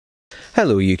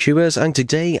Hello YouTubers, and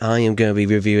today I am going to be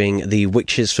reviewing the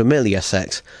Witch's Familiar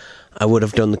set. I would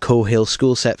have done the Cohill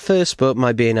School set first, but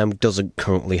my B&M doesn't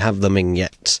currently have them in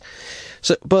yet.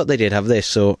 But they did have this,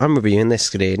 so I'm reviewing this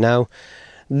today. Now,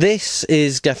 this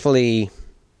is definitely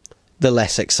the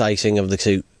less exciting of the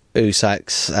two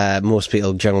sets. Most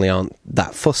people generally aren't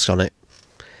that fussed on it.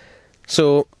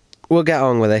 So, we'll get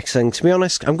on with it, and to be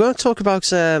honest, I'm going to talk about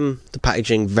the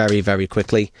packaging very, very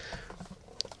quickly.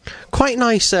 Quite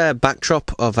nice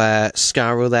backdrop of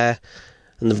Skaro there,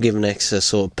 and they've given it a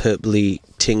sort of purpley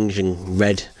tinge and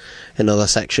red in other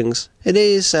sections. It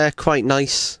is quite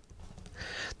nice.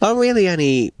 Not really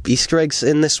any Easter eggs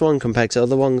in this one compared to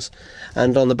other ones,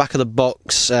 and on the back of the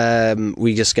box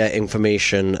we just get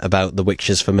information about the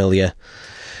Witch's Familiar.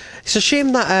 It's a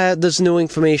shame that there's no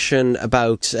information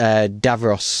about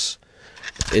Davros,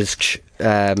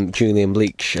 Julian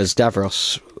Bleach as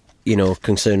Davros, you know,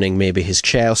 concerning maybe his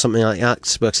chair or something like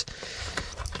that, but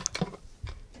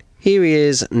here he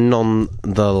is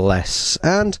nonetheless.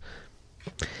 And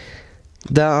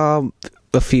there are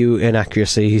a few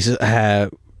inaccuracies right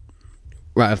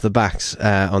off the bat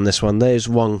on this one. There's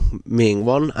one main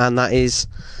one, and that is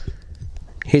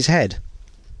his head,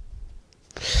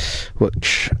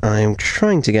 which I'm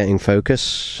trying to get in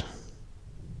focus.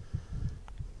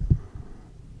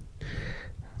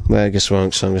 Well, I guess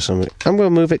I'm going to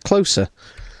move it closer.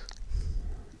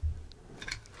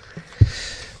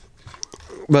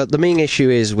 But the main issue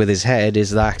is with his head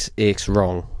is that it's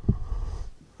wrong,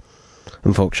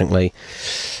 unfortunately,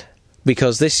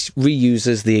 because this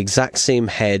reuses the exact same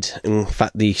head. In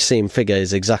fact, the same figure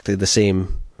is exactly the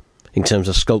same in terms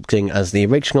of sculpting as the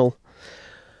original,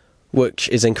 which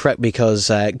is incorrect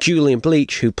because Julian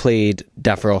Bleach, who played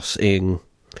Davros in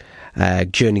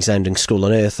Journey's End and School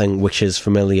on Earth and Witch's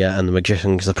Familiar and The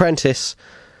Magician's Apprentice,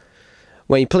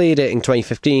 when he played it in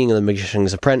 2015 in The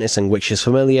Magician's Apprentice and Witch's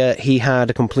Familiar, he had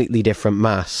a completely different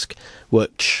mask,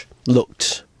 which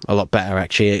looked a lot better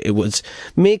actually. It was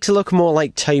makes it look more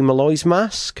like Terry Malloy's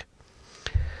mask,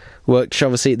 which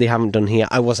obviously they haven't done here.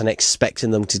 I wasn't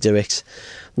expecting them to do it.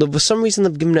 Though for some reason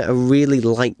they've given it a really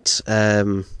light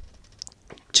tone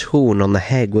on the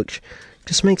head, which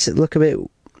just makes it look a bit,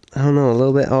 I don't know, a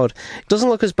little bit odd. It doesn't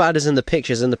look as bad as in the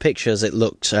pictures. In the pictures it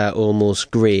looked almost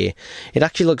grey. It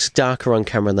actually looks darker on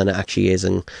camera than it actually is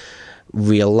in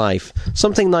real life.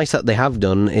 Something nice that they have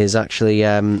done is actually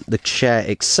the chair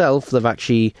itself. They've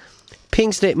actually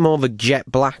painted it more of a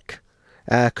jet black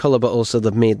colour, but also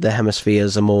they've made the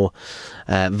hemispheres a more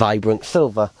vibrant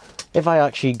silver. If I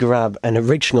actually grab an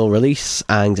original release,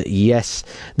 and yes,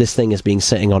 this thing has been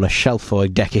sitting on a shelf for a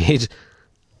decade.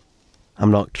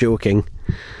 I'm not joking.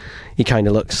 He kind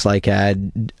of looks like a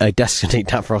Destiny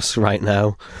Davros right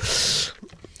now.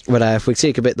 But if we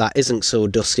take a bit that isn't so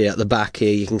dusty at the back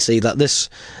here, you can see that this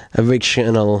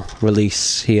original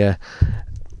release here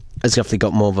has definitely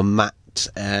got more of a matte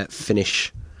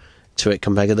finish to it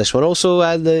compared to this one. Also,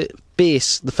 the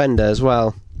base, the fender as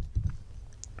well.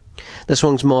 This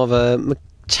one's more of a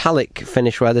metallic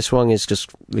finish, where this one is just,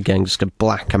 again, just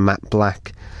a matte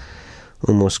black,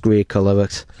 almost grey colour,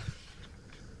 but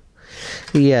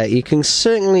yeah, you can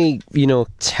certainly, you know,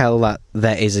 tell that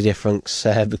there is a difference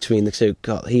between the two.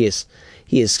 God, he is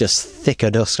just thicker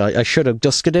dust. I should have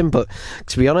dusted him, but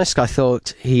to be honest, I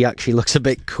thought he actually looks a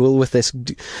bit cool with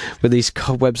these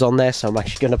cobwebs on there, so I'm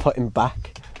actually going to put him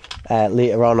back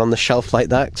later on the shelf like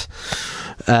that.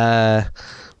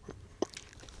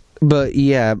 But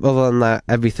yeah, other than that,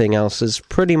 everything else is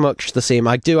pretty much the same.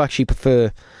 I do actually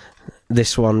prefer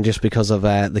this one just because of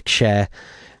the chair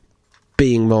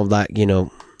being more of that, you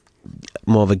know,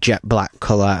 more of a jet black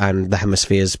colour, and the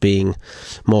hemispheres being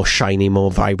more shiny, more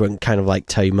vibrant, kind of like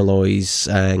Terry Malloy's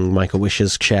and Michael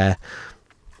Wish's chair.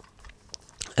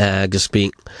 Just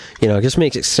being, you know, just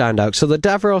makes it stand out. So the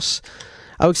Davros,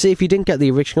 I would say if you didn't get the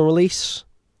original release,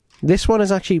 this one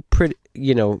is actually pretty,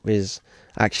 you know, is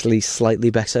actually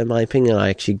slightly better in my opinion. I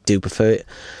actually do prefer it,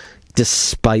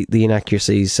 despite the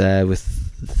inaccuracies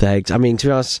with the eggs. I mean, to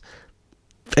be honest,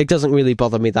 it doesn't really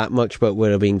bother me that much, but it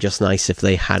would have been just nice if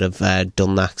they had have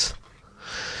done that.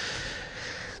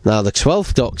 Now, the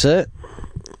 12th Doctor,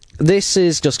 this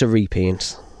is just a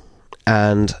repaint,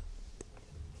 and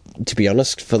to be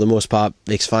honest, for the most part,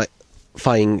 it's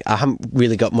fine. I haven't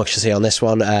really got much to say on this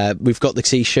one. We've got the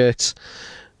t-shirt,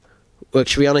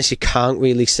 which, to be honest, you can't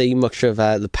really see much of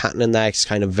the pattern in there. It's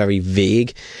kind of very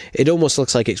vague. It almost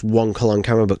looks like it's one colour on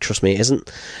camera, but trust me, it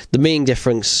isn't. The main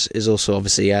difference is also,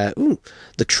 obviously,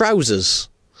 the trousers.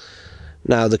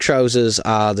 Now, the trousers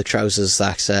are the trousers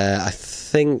that I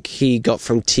think he got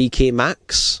from TK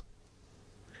Maxx.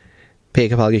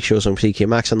 Peter Capaldi chose them PK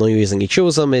Maxx, and the only reason he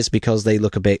chose them is because they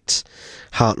look a bit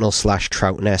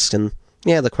Hartnell/Troughton-esque, and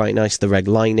yeah, they're quite nice. The red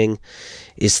lining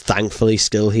is thankfully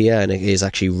still here, and it is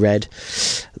actually red.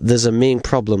 There's a main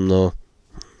problem though.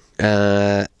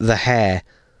 The hair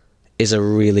is a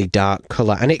really dark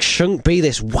colour, and it shouldn't be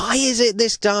this. Why is it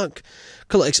this dark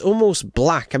colour? It's almost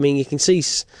black. I mean, you can see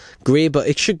grey, but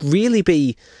it should really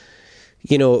be,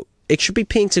 you know, it should be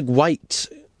painted white,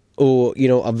 or, you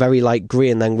know, a very light grey,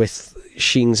 and then with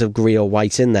sheens of grey or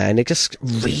white in there, and it just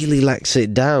really lets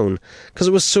it down, because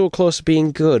it was so close to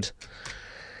being good.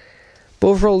 But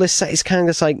overall, this set is kind of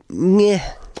just like, meh,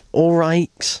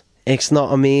 alright. It's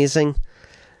not amazing.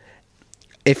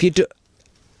 If you do,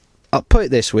 I'll put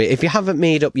it this way, if you haven't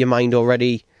made up your mind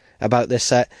already about this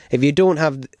set, if you don't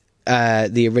have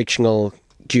the original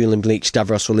Dueling Bleach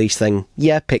Davros release thing,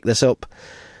 yeah, pick this up.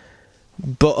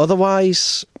 But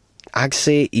otherwise, I'd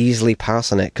say easily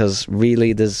pass on it, because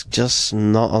really there's just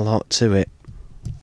not a lot to it.